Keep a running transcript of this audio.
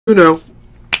You know.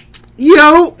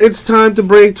 Yo, it's time to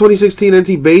break 2016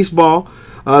 NT Baseball.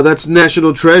 That's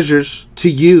National Treasures to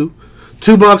you.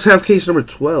 2 box half case number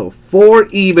 12 for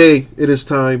eBay. It is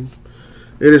time.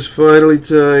 It is finally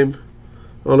time.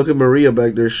 Oh, look at Maria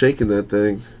back there shaking that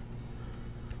thing.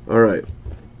 All right,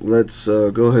 let's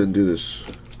go ahead and do this.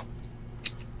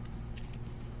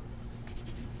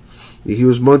 He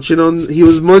was munching on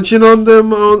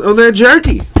them on that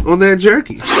jerky. On that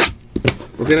jerky.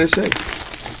 What can I say?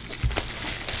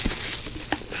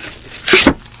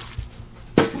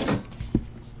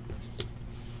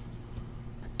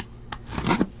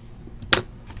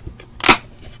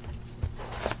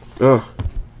 Oh,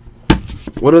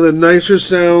 one of the nicer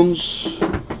sounds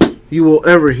you will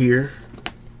ever hear,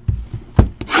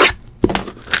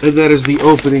 and that is the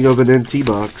opening of an NT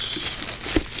box.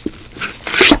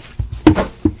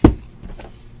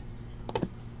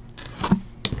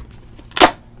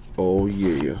 Oh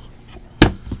yeah.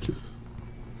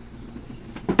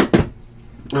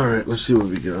 All right, let's see what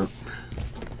we got.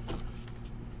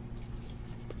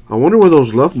 I wonder where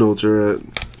those love notes are at.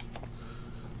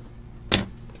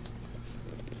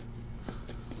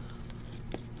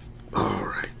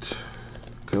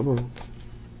 Come on.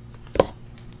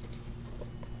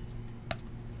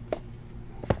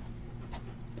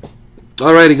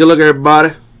 Alrighty, good luck,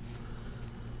 everybody.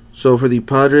 So for the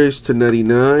Padres to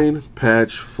 99,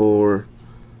 patch for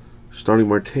Starling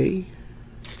Marte.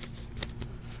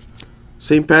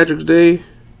 St. Patrick's Day,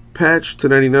 patch to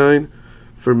 99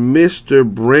 for Mr.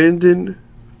 Brandon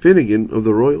Finnegan of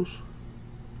the Royals.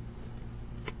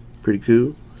 Pretty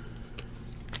cool.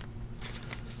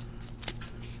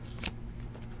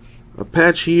 A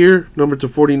patch here, number to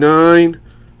 49,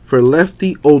 for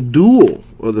Lefty O'Doul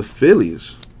of the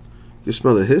Phillies. You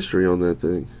smell the history on that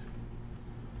thing.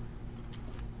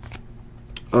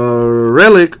 A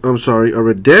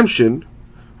redemption,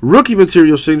 rookie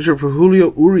material signature for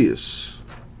Julio Urias.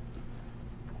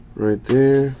 Right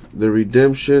there. The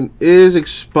redemption is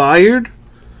expired.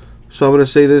 So I'm going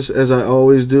to say this as I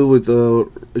always do with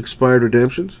expired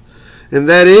redemptions. And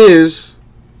that is,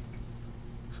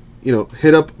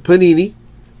 hit up Panini.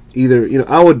 Either,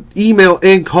 I would email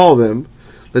and call them.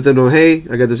 Let them know, hey,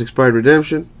 I got this expired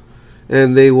redemption.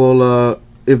 And they will,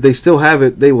 if they still have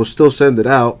it, they will still send it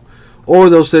out. Or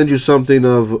they'll send you something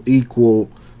of equal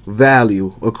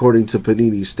value, according to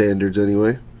Panini standards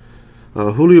anyway.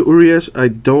 Julio Urias, I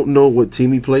don't know what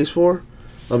team he plays for.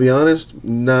 I'll be honest,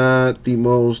 not the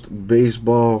most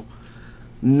baseball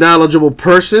knowledgeable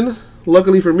person.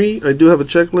 Luckily for me, I do have a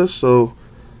checklist, so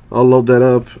I'll load that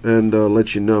up and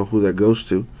let you know who that goes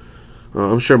to.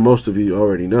 I'm sure most of you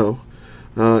already know.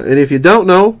 And if you don't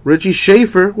know, Richie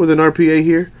Schaefer with an RPA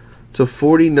here to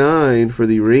 49 for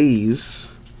the Rays.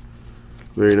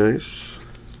 Very nice.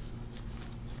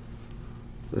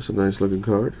 That's a nice looking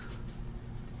card.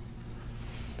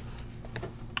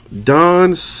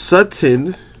 Don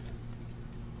Sutton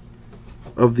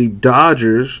of the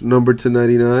Dodgers, number to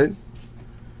 99.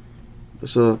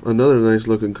 That's another nice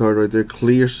looking card right there.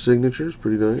 Clear signatures,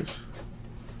 pretty nice.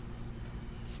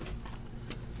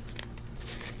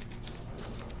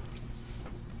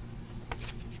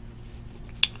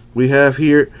 We have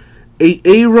here a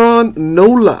Aaron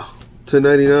Nola to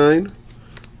 99.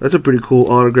 That's a pretty cool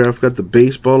autograph. Got the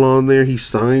baseball on there. He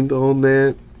signed on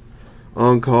that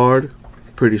on card.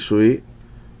 Pretty sweet.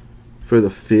 For the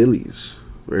Phillies.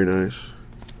 Very nice.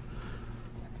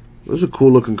 That's a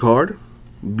cool looking card.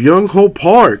 Byung-ho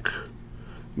Park,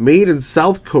 made in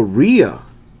South Korea,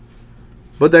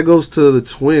 but that goes to the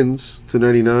Twins to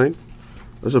 99.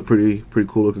 That's a pretty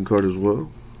cool looking card as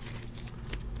well.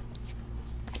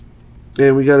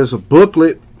 And we got us a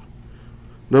booklet,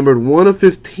 numbered 1 of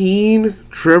 15.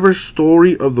 Trevor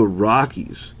Story of the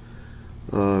Rockies.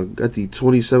 Got the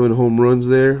 27 home runs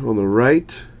there on the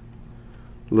right.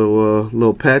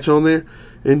 Little patch on there,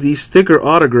 and the sticker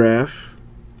autograph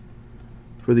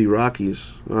for the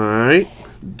Rockies. Alright,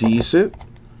 decent.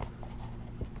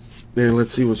 And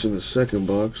let's see what's in the second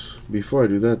box. Before I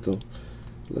do that, though,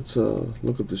 let's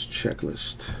look at this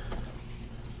checklist.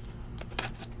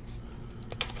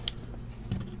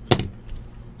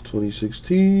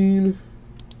 (2016)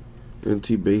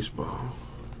 NT Baseball.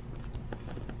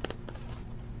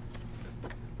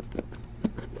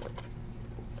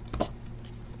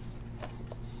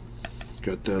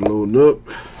 Got that loading up.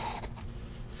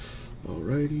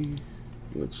 Alrighty,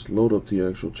 let's load up the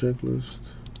actual checklist.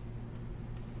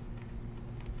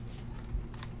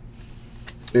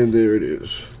 And there it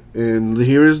is. And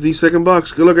here is the second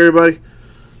box. Good luck, everybody.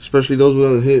 Especially those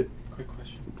without a hit. Quick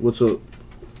question. What's up?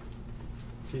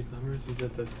 These numbers, is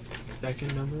that the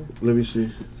second number? Let me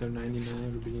see. So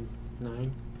 99 would be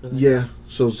 9? Yeah.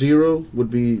 So 0 would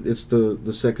be, it's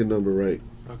the second number, right?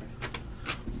 Okay.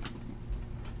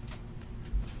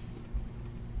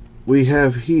 We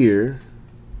have here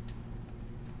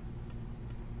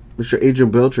Mr.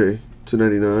 Adrian Beltre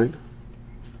 /99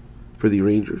 for the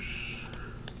Rangers.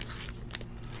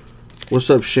 What's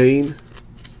up, Shane?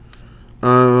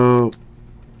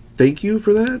 Thank you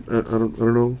for that. I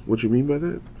don't know what you mean by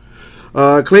that.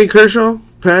 Clayton Kershaw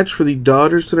patch for the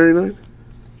Dodgers /99.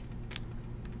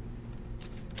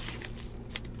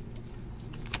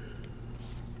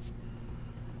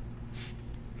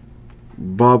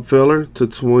 Bob Feller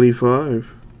 /25.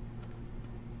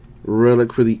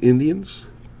 Relic for the Indians.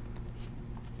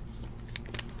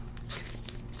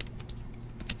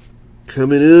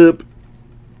 Coming up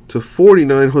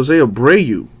 /49, Jose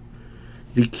Abreu,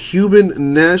 the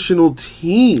Cuban national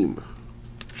team.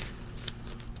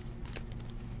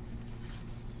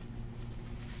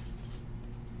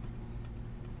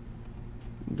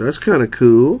 That's kind of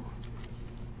cool.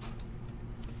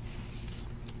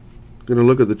 Gonna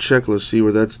look at the checklist, see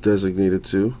where that's designated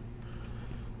to.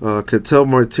 Ketel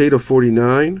Marte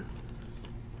 /49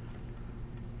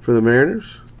 for the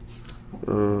Mariners.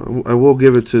 I will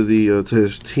give it to the to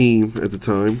his team at the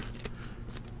time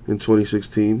in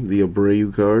 2016, the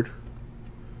Abreu card.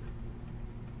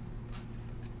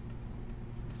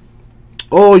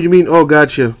 Oh, you mean, oh,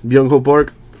 gotcha, Byung Ho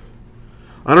Park.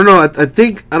 I don't know.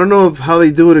 I don't know of how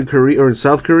they do it in Korea or in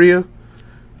South Korea,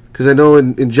 because I know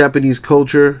in Japanese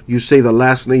culture you say the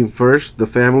last name first, the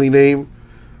family name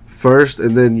first,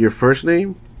 and then your first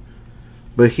name.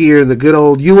 But here in the good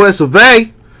old U.S. of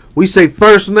A., we say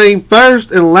first name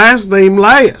first and last name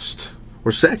last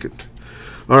or second.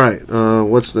 All right,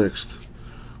 what's next?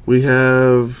 We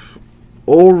have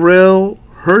Orel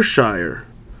Hershiser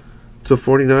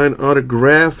 /49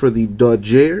 autograph for the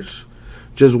Dodgers.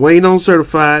 Just waiting on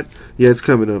certified. Yeah, it's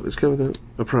coming up. It's coming up.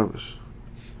 I promise.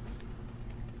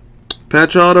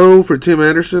 Patch auto for Tim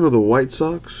Anderson of the White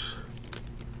Sox.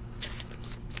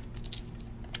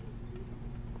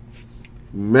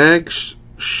 Max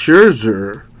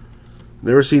Scherzer.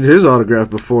 Never seen his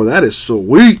autograph before. That is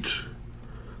sweet.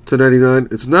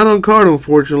 /99. It's not on card,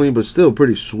 unfortunately, but still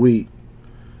pretty sweet.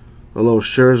 A little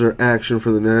Scherzer action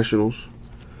for the Nationals.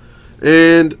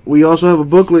 And we also have a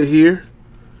booklet here.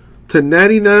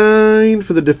 /99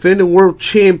 for the defending world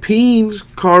champions,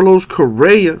 Carlos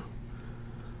Correa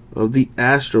of the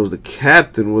Astros, the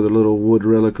captain, with a little wood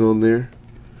relic on there.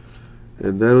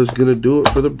 And that is going to do it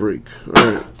for the break.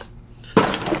 All right.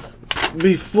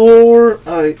 Before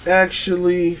I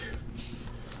actually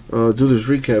do this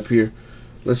recap here,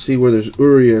 let's see where this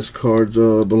Urias cards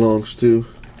belongs to.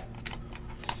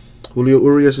 Julio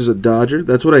Urias is a Dodger.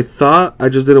 That's what I thought. I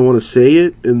just didn't want to say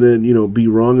it and then, you know, be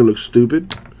wrong and look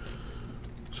stupid.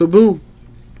 So, boom.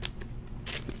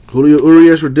 Julio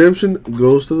Urias redemption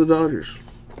goes to the Dodgers.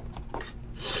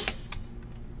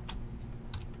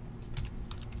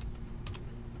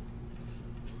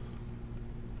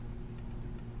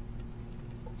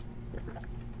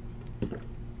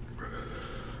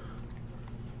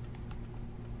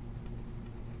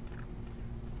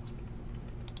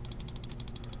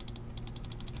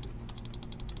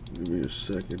 Give me a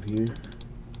second here.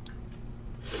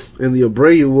 And the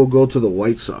Abreu will go to the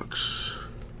White Sox.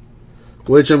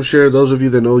 Which I'm sure those of you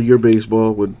that know your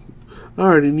baseball would... I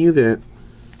already knew that.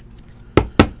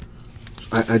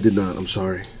 I did not. I'm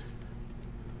sorry.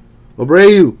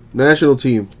 Abreu, national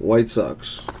team, White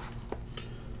Sox.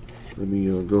 Let me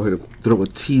go ahead and throw a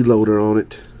T-loader on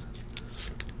it.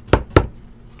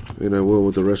 And I will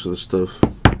with the rest of the stuff.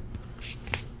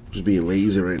 Just being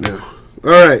lazy right now.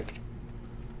 Alright.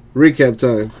 Recap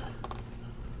time.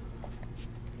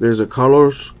 There's a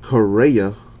Carlos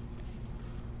Correa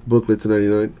booklet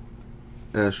 /99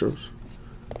 Astros.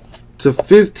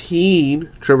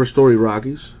 /15 Trevor Story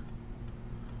Rockies.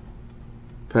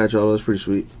 Patch all that's pretty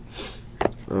sweet.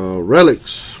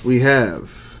 Relics. We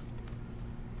have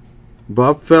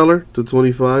Bob Feller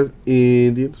 /25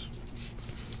 Indians.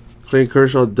 Clayton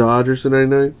Kershaw Dodgers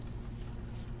 /99.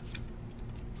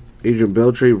 Adrian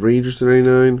Beltre Rangers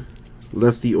 /99.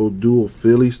 Lefty O'Doul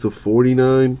Phillies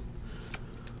 /49.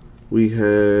 We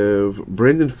have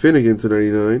Brendan Finnegan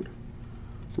 /99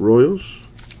 Royals.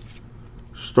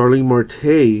 Starling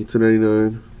Marte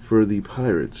 /99 for the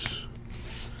Pirates.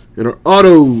 And our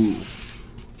autos.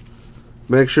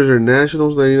 Max Scherzer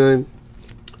Nationals /99.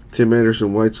 Tim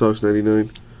Anderson White Sox /99.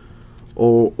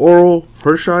 Orel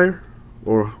Hershiser,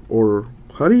 or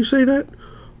how do you say that?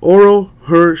 Orel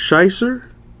Hershiser.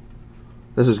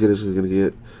 That's as good as it's gonna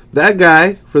get. That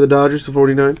guy for the Dodgers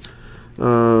 /49.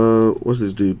 What's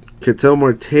this dude? Ketel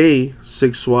Marte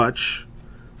 6 swatch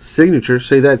signature.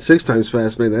 Say that 6 times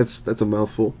fast, man. That's a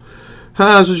mouthful.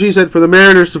 That's what she said. For the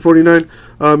Mariners to 49.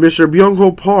 Mr.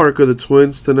 Byung-Ho Park of the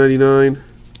Twins to 99.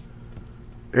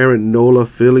 Aaron Nola,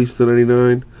 Phillies to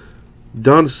 99.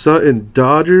 Don Sutton,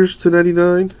 Dodgers to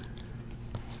 99.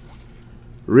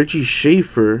 Richie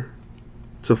Schaefer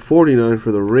to 49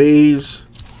 for the Rays.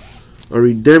 A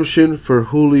redemption for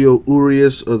Julio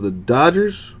Urias of the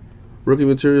Dodgers. Rookie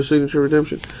material signature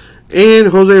redemption. And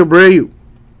Jose Abreu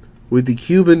with the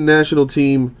Cuban national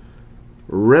team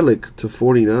relic to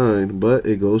 49, but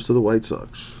it goes to the White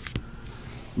Sox.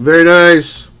 Very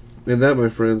nice. And that, my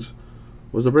friends,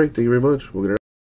 was the break. Thank you very much. We'll get